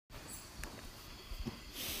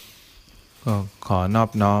ก็ขอนอบ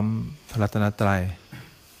น้อมพระรัตนตรัย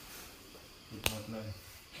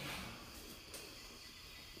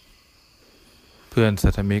เพื่อนสั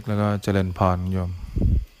ตมิกแล้วก็เจริญพรโยม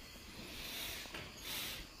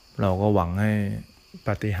เราก็หวังให้ป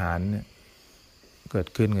าฏิหาริย์เนี่ยเกิด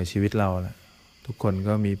ขึ้นกับชีวิตเราแหละทุกคน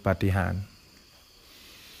ก็มีปาฏิหาริย์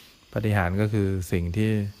ปาฏิหาริย์ก็คือสิ่ง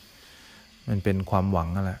ที่มันเป็นความหวัง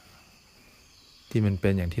นั่นแหละที่มันเป็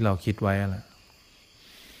นอย่างที่เราคิดไว้นั่นแหละ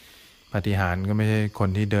ปาฏิหาริย์ก็ไม่ใช่คน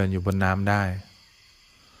ที่เดินอยู่บนน้ำได้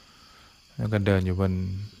แล้วก็เดินอยู่บน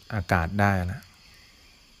อากาศได้นะ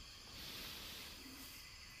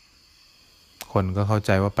คนก็เข้าใ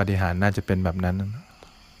จว่าปาฏิหาริย์น่าจะเป็นแบบนั้น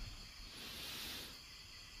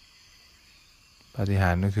ปาฏิหา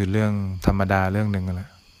ริย์ก็คือเรื่องธรรมดาเรื่องหนึ่งแหละ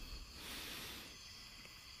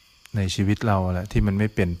ในชีวิตเราแหละที่มันไม่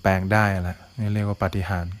เปลี่ยนแปลงได้แหละนี่เรียกว่าปาฏิ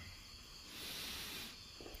หาริย์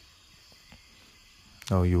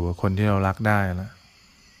เราอยู่กับคนที่เรารักได้แล้ว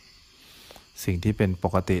สิ่งที่เป็นป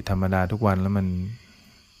กติธรรมดาทุกวันแล้วมัน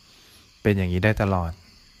เป็นอย่างนี้ได้ตลอด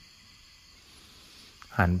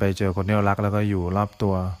หันไปเจอคนที่เรารักแล้วก็อยู่รอบตั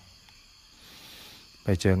วไป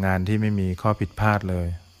เจองานที่ไม่มีข้อผิดพลาดเลย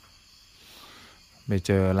ไปเ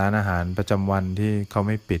จอร้านอาหารประจำวันที่เขาไ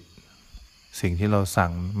ม่ปิดสิ่งที่เราสั่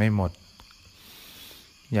งไม่หมด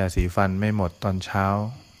ยาสีฟันไม่หมดตอนเช้า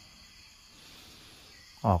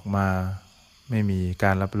ออกมาไม่มีก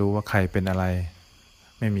ารรับรู้ว่าใครเป็นอะไร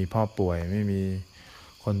ไม่มีพ่อป่วยไม่มี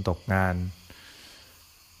คนตกงาน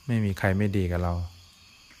ไม่มีใครไม่ดีกับเรา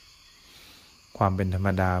ความเป็นธรรม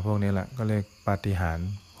ดาพวกนี้แหละก็เรียกปาฏิหาริย์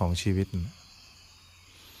ของชีวิต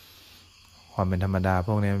ความเป็นธรรมดาพ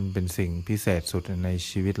วกนี้มันเป็นสิ่งพิเศษสุดใน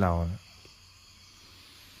ชีวิตเรา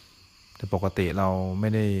แต่ปกติเราไม่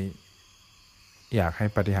ได้อยากให้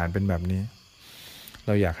ปาฏิหาริย์เป็นแบบนี้เร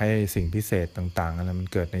าอยากให้สิ่งพิเศษต่างๆอะไรมัน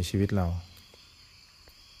เกิดในชีวิตเรา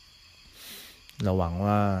หวัง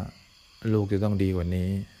ว่าลูกจะต้องดีกว่านี้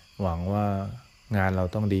หวังว่างานเรา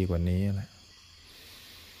ต้องดีกว่านี้แหละ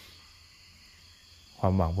ควา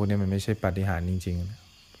มหวังพวกนี้มันไม่ใช่ปาฏิหาริย์จริง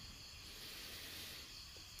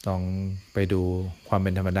ๆต้องไปดูความเป็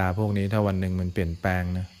นธรรมดาพวกนี้ถ้าวันหนึ่งมันเปลี่ยนแปลง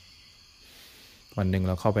นะวันหนึ่งเ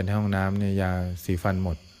ราเข้าไปในห้องน้ำเนี่ยยาสีฟันหม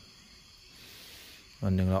ดวั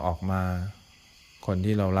นหนึ่งเราออกมาคน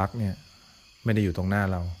ที่เรารักเนี่ยไม่ได้อยู่ตรงหน้า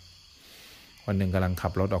เราวันหนึ่งกำลังขั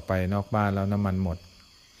บรถออกไปนอกบ้านแล้วน้ำมันหมด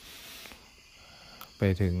ไป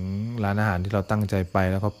ถึงร้านอาหารที่เราตั้งใจไป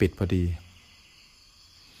แล้วเขาปิดพอดี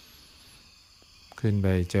ขึ้นไป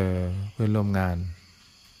เจอเพื่อนร่วมงาน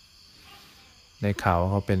ในข่าวว่า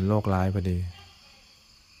เขาเป็นโรคร้ายพอดี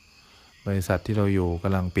บริษัทที่เราอยู่ก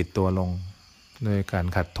ำลังปิดตัวลงด้วยการ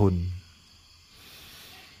ขาดทุน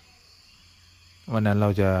วันนั้นเรา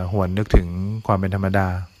จะหวนนึกถึงความเป็นธรรมดา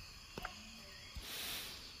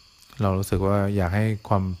เรารู้สึกว่าอยากให้ค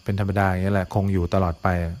วามเป็นธรรมดาอย่างนี้แหละคงอยู่ตลอดไป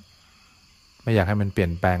ไม่อยากให้มันเปลี่ย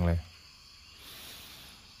นแปลงเลย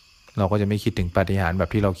เราก็จะไม่คิดถึงปาฏิหาริย์แบบ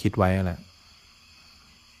ที่เราคิดไว้แหละ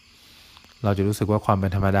เราจะรู้สึกว่าความเป็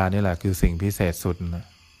นธรรมดานี่แหละคือสิ่งพิเศษสุดนะ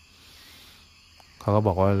เขาก็บ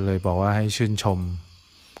อกว่าให้ชื่นชม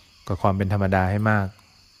กับความเป็นธรรมดาให้มาก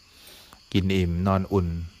กินอิ่มนอนอุ่น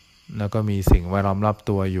แล้วก็มีสิ่งแวดล้อมรอบ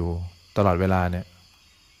ตัวอยู่ตลอดเวลาเนี่ย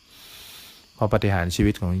เพราะปาฏิหาริย์ชี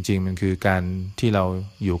วิตของจริงๆมันคือการที่เรา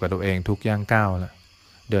อยู่กับตัวเองทุกย่างก้าวแล้ว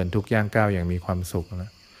เดินทุกย่างก้าวอย่างมีความสุขแล้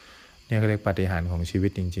วเนี่ยก็เรียกปาฏิหาริย์ของชีวิ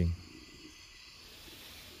ตจริง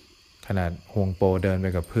ๆขนาดฮวงโปเดินไป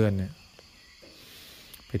กับเพื่อนเนี่ย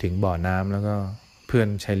ไปถึงบ่อน้ำแล้วก็เพื่อน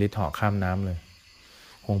ใช้ลิฟต์เหาะข้ามน้ำเลย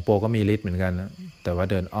ฮวงโปก็มีลิฟต์เหมือนกันนะแต่ว่า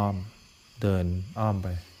เดินอ้อมไป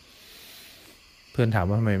เพื่อนถาม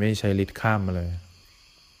ว่าทำไมไม่ใช้ลิฟต์ข้ามมาเลย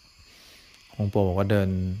ฮวงโปบอกว่าเดิน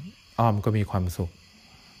อ้อมก็มีความสุข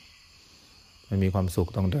มันมีความสุข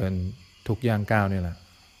ต้องเดินทุกย่างก้าวนี่แหละ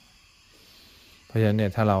เพราะฉะนั้นเนี่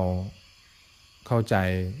ยถ้าเราเข้าใจ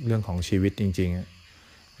เรื่องของชีวิตจริง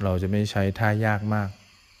ๆเราจะไม่ใช้ท่ายากมาก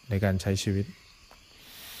ในการใช้ชีวิต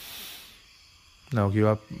เราคิด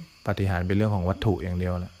ว่าปาฏิหาริย์เป็นเรื่องของวัตถุอย่างเดี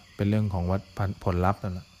ยวแหละเป็นเรื่องของผลลัพธ์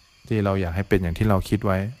นั่นแหละที่เราอยากให้เป็นอย่างที่เราคิดไ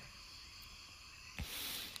ว้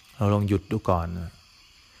เราลองหยุดดูก่อน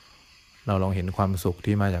เราลองเห็นความสุข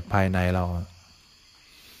ที่มาจากภายในเรา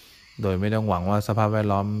โดยไม่ต้องหวังว่าสภาพแวด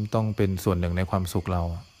ล้อมต้องเป็นส่วนหนึ่งในความสุขเร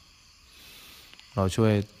าช่ว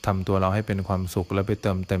ยทำตัวเราให้เป็นความสุขแล้วไปเ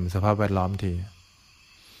ติมเต็มสภาพแวดล้อมที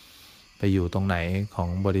ไปอยู่ตรงไหนของ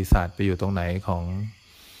บริษัทไปอยู่ตรงไหนของ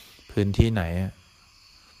พื้นที่ไหน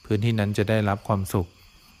พื้นที่นั้นจะได้รับความสุข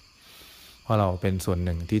เพราะเราเป็นส่วนห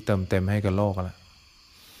นึ่งที่เติมเต็มให้กับโลกแล้ว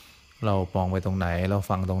เรามองไปตรงไหนเรา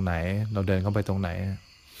ฟังตรงไหนเราเดินเข้าไปตรงไหน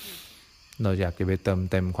เราอยากจะไปเติม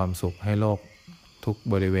เต็มความสุขให้โลกทุก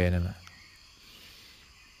บริเวณนั่นแหละ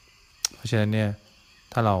เพ ราะฉะนั้นเนี่ย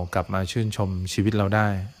ถ้าเรากลับมาชื่นชมชีวิตเราได้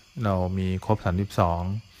เรามีครบ32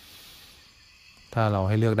ถ้าเราใ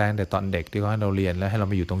ห้เลือกได้ตั้งแต่ตอนเด็กที่เขาให้เราเรียนแล้วให้เรา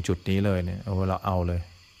มาอยู่ตรงจุดนี้เลยเนี่ยเราเอาเลย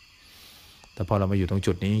แต่พอเรามาอยู่ตรง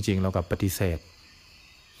จุดนี้จริงๆเรากลับปฏิเสธ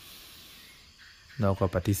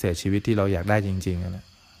ชีวิตที่เราอยากได้จริงๆนะ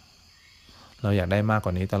เราอยากได้มากก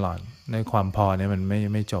ว่านี้ตลอดในความพอเนี่ยมัน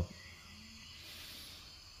ไม่จบ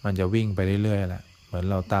มันจะวิ่งไปเรื่อยๆแหละเหมือน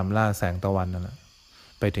เราตามล่าแสงตะวันนั่นแหละ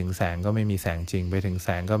ไปถึงแสงก็ไม่มีแสงจริงไปถึงแส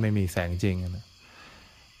งก็ไม่มีแสงจริงนะ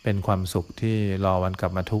เป็นความสุขที่รอวันกลั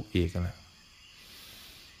บมาทุกข์อีกนะ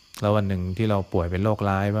แล้ววันหนึ่งที่เราป่วยเป็นโรค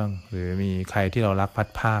ร้ายบ้างหรือมีใครที่เรารักพัด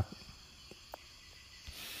พราก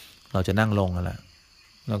เราจะนั่งลงนั่นแหละ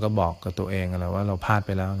แล้วก็บอกกับตัวเองอะไรว่าเราพลาดไ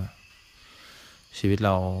ปแล้วนะชีวิตเร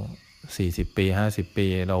า40 ปี50 ปี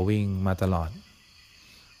เราวิ่งมาตลอด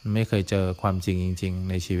ไม่เคยเจอความจริงจริงๆ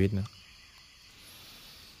ในชีวิตนะ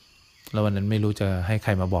แล้ววันนั้นไม่รู้จะให้ใค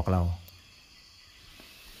รมาบอกเรา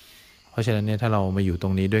เพราะฉะนั้นเนี่ยถ้าเรามาอยู่ตร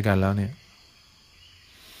งนี้ด้วยกันแล้วเนี่ย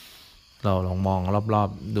เราลองมองรอบ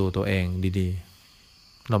ๆดูตัวเองดี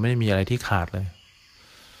ๆเราไม่ได้มีอะไรที่ขาดเลย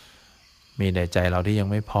มีแต่ใจเราที่ยัง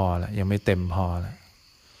ไม่พอละยังไม่เต็มพอละ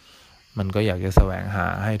มันก็อยากจะแสวงหา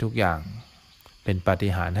ให้ทุกอย่างเป็นปาฏิ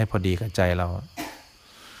หาริย์ให้พอดีกับใจเรา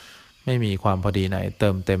ไม่มีความพอดีไหนเติ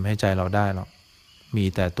มเต็มให้ใจเราได้หรอกมี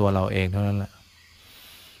แต่ตัวเราเองเท่านั้นแหละ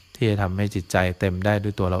ที่จะทำให้จิตใจเต็มได้ด้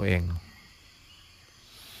วยตัวเราเอง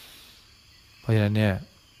เพราะฉะนั้นเนี่ย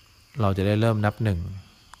เราจะได้เริ่มนับหนึ่ง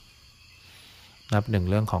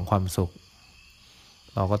เรื่องของความสุข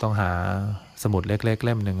เราก็ต้องหาสมุดเล็กๆเ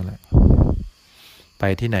ล่มหนึ่งแหละไป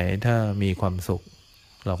ที่ไหนถ้ามีความสุข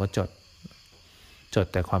เราก็จด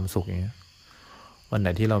แต่ความสุขอย่างเงี้ยวันไหน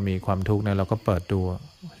ที่เรามีความทุกข์เนี่ยเราก็เปิดดู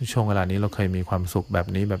ช่วงเวลานี้เราเคยมีความสุขแบบ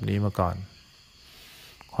นี้มาก่อน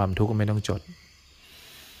ความทุกข์ก็ไม่ต้องจด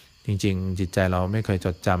จริงๆจิตใจเราไม่เคยจ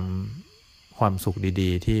ดจำความสุขดี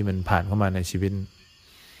ๆที่มันผ่านเข้ามาในชีวิต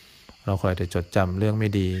เราเคยแต่จดจำเรื่องไม่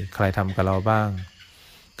ดีใครทำกับเราบ้าง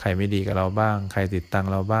ใครไม่ดีกับเราบ้างใครติดตัง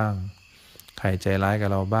เราบ้างใครใจร้ายกับ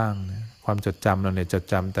เราบ้างความจดจำเราเนี่ยจด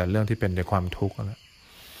จำแต่เรื่องที่เป็นแต่ความทุกข์แล้ว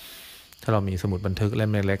ถ้าเรามีสมุดบันทึกเล่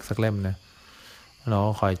มเล็กๆสักเล่มนะเรา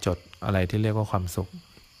ก็คอยจดอะไรที่เรียกว่าความสุข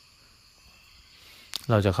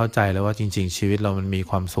เราจะเข้าใจเลยว่าจริงๆชีวิตเรามันมี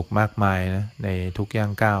ความสุขมากมายนะในทุกย่า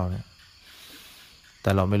งก้าวนะแ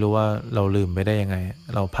ต่เราไม่รู้ว่าเราลืมไปได้ยังไง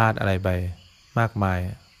เราพลาดอะไรไปมากมาย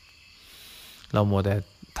เรามัวแต่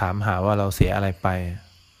ถามหาว่าเราเสียอะไรไป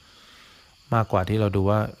มากกว่าที่เราดู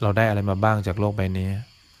ว่าเราได้อะไรมาบ้างจากโลกใบนี้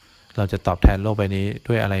เราจะตอบแทนโลกใบนี้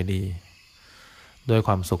ด้วยอะไรดีด้วยค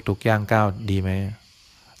วามสุขทุกย่างก้าวดีไหม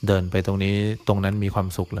เดินไปตรงนี้ตรงนั้นมีความ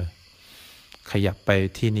สุขเลยขยับไป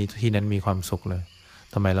ที่นี้ที่นั้นมีความสุขเลย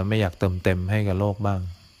ทำไมเราไม่อยากเติมเต็มให้กับโลกบ้าง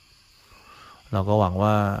เราก็หวัง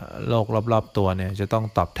ว่าโลกรอบๆตัวเนี่ยจะต้อง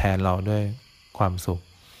ตอบแทนเราด้วยความสุข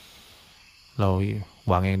เรา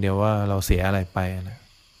หวังอย่างเดียวว่าเราเสียอะไรไปนะ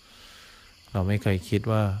เราไม่เคยคิด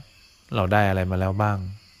ว่าเราได้อะไรมาแล้วบ้าง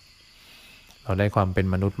เราได้ความเป็น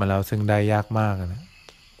มนุษย์มาแล้วซึ่งได้ยากมากนะ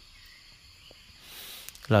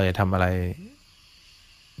เราจะทำอะไร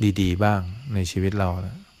ดีๆบ้างในชีวิตเราน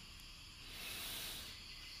ะ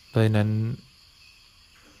เพราะฉะนั้น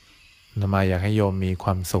อาตมาอยากให้โยมมีคว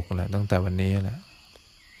ามสุขแหละตั้งแต่วันนี้แหละ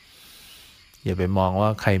อย่าไปมองว่า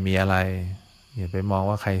ใครมีอะไรอย่าไปมอง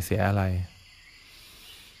ว่าใครเสียอะไร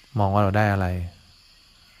มองว่าเราได้อะไ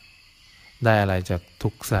รจากทุ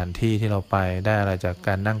กสถานที่ที่เราไปได้อะไรจากก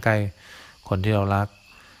ารนั่งใกล้คนที่เรารัก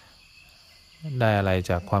ได้อะไร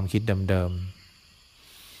จากความคิดเดิม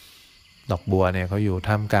ๆดอกบัวเนี่ยเขาอยู่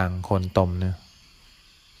ท่ามกลางโคนตมเนี่ย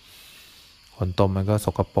โคนตมมันก็ส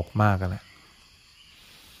กปรกมากกันแหละ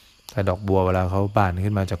แต่ดอกบัวเวลาเขาบาน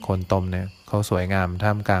ขึ้นมาจากโคนตมเนี่ยเขาสวยงามท่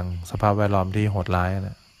ามกลางสภาพแวดล้อมที่โหดร้ายน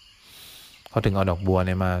ะเขาถึงเอาดอกบัวเ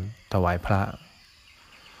นี่ยมาถวายพระ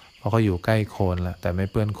เพราะเขาอยู่ใกล้โคนแหละแต่ไม่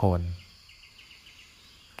เปื้อนโคลน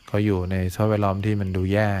เขาอยู่ในสภาพแวดล้อมที่มันดู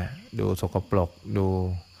แย่ดูสกปรกดู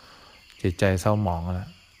จิตใจเศร้าหมองแหละ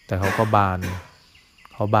แต่เขาก็บาน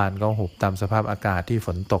ก็หุบตามสภาพอากาศที่ฝ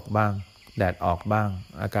นตกบ้างแดดออกบ้าง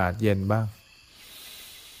อากาศเย็นบ้าง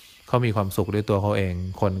เขามีความสุขด้วยตัวเขาเอง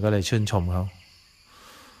คนก็เลยชื่นชมเขา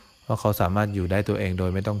ว่าเขาสามารถอยู่ได้ตัวเองโดย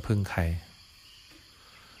ไม่ต้องพึ่งใคร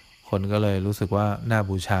คนก็เลยรู้สึกว่าน่า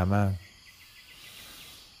บูชามาก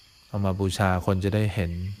เอามาบูชาคนจะได้เห็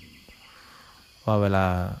นว่าเวลา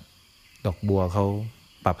ดอกบัวเขา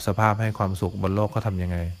ปรับสภาพให้ความสุขบนโลกเขาทำยั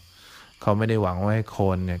งไงเขาไม่ได้หวังว่าให้โคล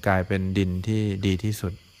นเนี่ยกลายเป็นดินที่ดีที่สุ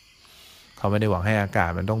ดเขาไม่ได้หวังให้อากาศ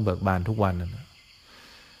มันต้องเบิกบานทุกวันนะ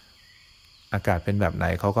อากาศเป็นแบบไหน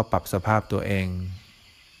เขาก็ปรับสภาพตัวเอง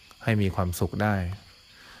ให้มีความสุขได้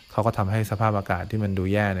เขาก็ทำให้สภาพอากาศที่มันดู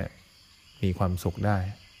แย่เนี่ยมีความสุขได้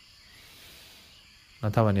แล้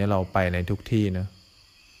วถ้าวันนี้เราไปในทุกที่นะ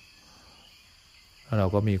แล้วเรา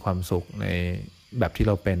ก็มีความสุขในแบบที่เ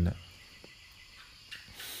ราเป็น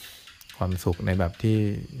ความสุขในแบบที่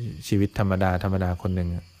ชีวิตธรรมดาคนหนึ่ง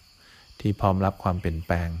ที่พร้อมรับความเปลี่ยนแ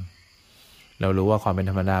ปลงเรารู้ว่าความเป็น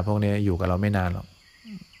ธรรมดาพวกนี้อยู่กับเราไม่นานหรอก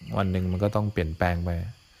วันหนึ่งมันก็ต้องเปลี่ยนแปลงไป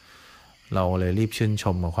เราเลยรีบชื่นช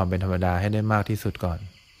มกับความเป็นธรรมดาให้ได้มากที่สุดก่อน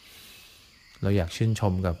เราอยากชื่นช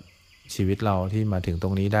มกับชีวิตเราที่มาถึงตร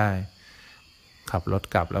งนี้ได้ขับรถ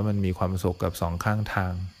กลับแล้วมันมีความสุขกับสองข้างทา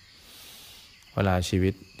งเวลาชีวิ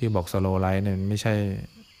ตที่บอกสโลว์ไลฟ์เนี่ยไม่ใช่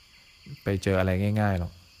ไปเจออะไรง่ายๆหรอ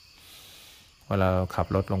กเวลาเราขับ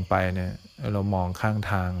รถลงไปเนี่ยเรามองข้าง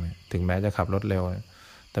ทางเนี่ยถึงแม้จะขับรถเร็ว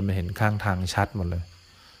แต่มันเห็นข้างทางชัดหมดเลย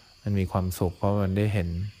มันมีความสุขเพราะมันได้เห็น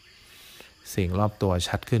สิ่งรอบตัว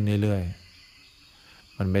ชัดขึ้นเรื่อย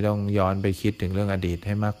ๆมันไม่ต้องย้อนไปคิดถึงเรื่องอดีตใ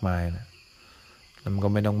ห้มากมายนะแล้วมันก็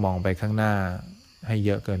ไม่ต้องมองไปข้างหน้าให้เย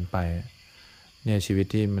อะเกินไปเนี่ยชีวิต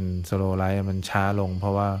ที่มันสโลว์ไลฟ์มันช้าลงเพร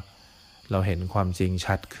าะว่าเราเห็นความจริง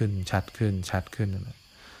ชัดขึ้น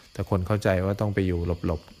แต่คนเข้าใจว่าต้องไปอยู่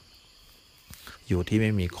หลบอยู่ที่ไ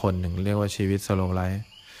ม่มีคนหนึ่งเรียกว่าชีวิตสโลว์ไลฟ์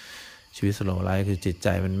ชีวิตสโลว์ไลฟ์คือจิตใจ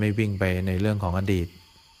มันไม่วิ่งไปในเรื่องของอดีต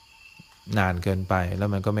นานเกินไปแล้ว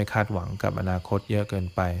มันก็ไม่คาดหวังกับอนาคตเยอะเกิน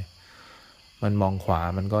ไปมันมองขวา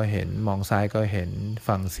มันก็เห็นมองซ้ายก็เห็น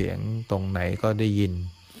ฟังเสียงตรงไหนก็ได้ยิน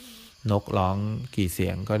นกร้องกี่เสี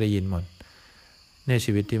ยงก็ได้ยินหมดเนี่ย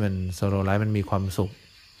ชีวิตที่มันสโลว์ไลฟ์มันมีความสุข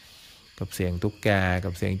กับเสียงตุ๊กแกกั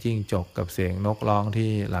บเสียงจิ้งจกกับเสียงนกร้องที่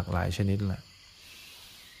หลากหลายชนิดแหละ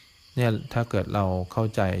เนี่ยถ้าเกิดเราเข้า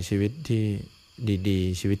ใจชีวิตที่ดี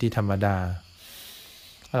ๆชีวิตที่ธรรมดา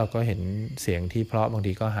เราก็เห็นเสียงที่เพราะบาง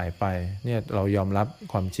ทีก็หายไปเนี่ยเรายอมรับ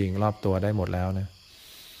ความจริงรอบตัวได้หมดแล้วนะ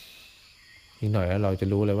อีกหน่อยแล้วเราจะ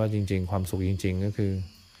รู้เลยว่าจริงๆความสุขจริงๆก็คือ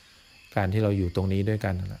การที่เราอยู่ตรงนี้ด้วย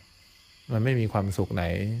กันแหละมันไม่มีความสุขไหน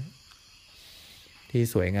ที่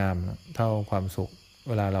สวยงามเท่าความสุข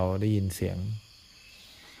เวลาเราได้ยินเสียง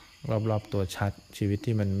รอบๆตัวชัดชีวิต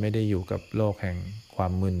ที่มันไม่ได้อยู่กับโลกแห่งควา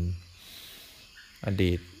มมึนอ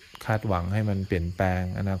ดีตคาดหวังให้มันเปลี่ยนแปลง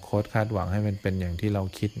อนาคตคาดหวังให้มันเป็นอย่างที่เรา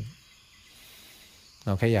คิดเร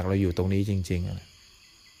าแค่อยากเราอยู่ตรงนี้จริง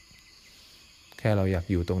ๆแค่เราอยาก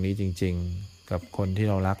อยู่ตรงนี้จริงๆกับคนที่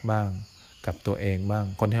เรารักบ้างกับตัวเองบ้าง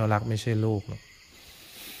คนที่เรารักไม่ใช่ลูกหรอก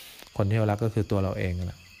คนที่เรารักก็คือตัวเราเองแ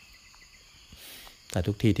หละแต่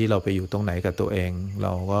ทุกทีที่เราไปอยู่ตรงไหนกับตัวเองเร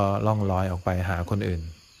าก็ล่องลอยออกไปหาคนอื่น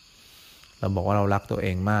เราบอกว่าเรารักตัวเอ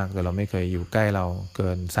งมากแต่เราไม่เคยอยู่ใกล้เราเกิ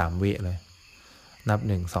น3 วิเลยนับ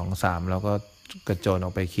1 2 3แล้วก็กระโจนอ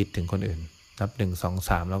อกไปคิดถึงคนอื่นนับ1 2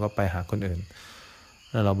 3แล้วก็ไปหาคนอื่น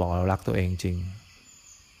แล้วเราบอกเรารักตัวเองจริง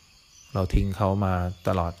เราทิ้งเขามาต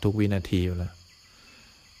ลอดทุกวินาทีอยู่แล้ว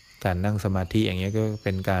การนั่งสมาธิอย่างเงี้ยก็เ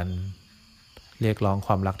ป็นการเรียกร้องค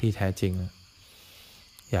วามรักที่แท้จริง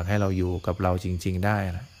อยากให้เราอยู่กับเราจริงๆได้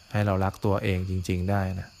นะให้เรารักตัวเองจริงๆได้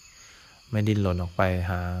นะไม่ดิ้นรนออกไป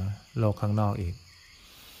หาโลกข้างนอกอีก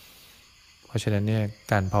เพราะฉะนั้นเนี่ย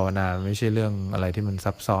การภาวนาไม่ใช่เรื่องอะไรที่มัน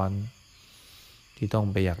ซับซ้อนที่ต้อง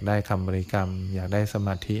ไปอยากได้คำบริกรรมอยากได้สม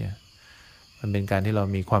าธิมันเป็นการที่เรา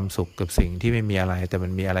มีความสุขกับสิ่งที่ไม่มีอะไรแต่มั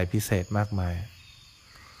นมีอะไรพิเศษมากมาย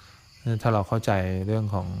ถ้าเราเข้าใจเรื่อง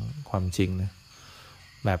ของความจริงนะ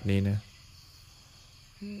แบบนี้นะ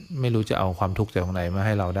ไม่รู้จะเอาความทุกข์จากตรงไหนมาใ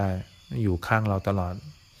ห้เราได้อยู่ข้างเราตลอด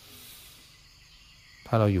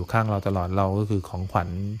ถ้าเราอยู่ข้างเราตลอดเราก็คือของขวัญ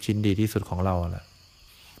ชิ้นดีที่สุดของเราแหละ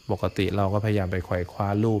ปกติเราก็พยายามไปไขว่คว้า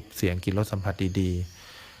รูปเสียงกลิ่นรสสัมผัสดี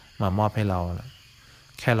ๆมามอบให้เรา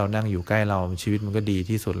แค่เรานั่งอยู่ใกล้เราชีวิตมันก็ดี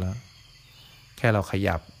ที่สุดแล้วแค่เราข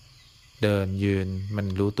ยับเดินยืนมัน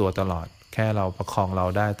รู้ตัวตลอดแค่เราประคองเรา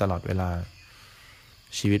ได้ตลอดเวลา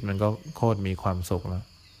ชีวิตมันก็โคตรมีความสุขแล้ว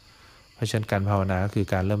เพราะฉะนั้นการภาวนาก็คือ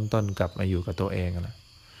การเริ่มต้นกลับมาอยู่กับตัวเองนะ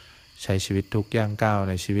ใช้ชีวิตทุกย่างก้าว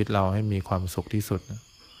ในชีวิตเราให้มีความสุขที่สุด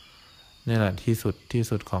นี่แหละที่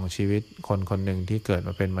สุดของชีวิตคนคนหนึ่งที่เกิดม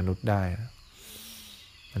าเป็นมนุษย์ได้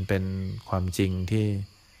มันเป็นความจริงที่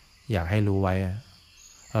อยากให้รู้ไว้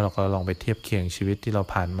แล้วเราก็ลองไปเทียบเคียงชีวิตที่เรา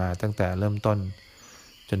ผ่านมาตั้งแต่เริ่มต้น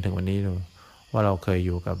จนถึงวันนี้ดูว่าเราเคยอ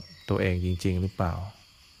ยู่กับตัวเองจริงๆหรือเปล่า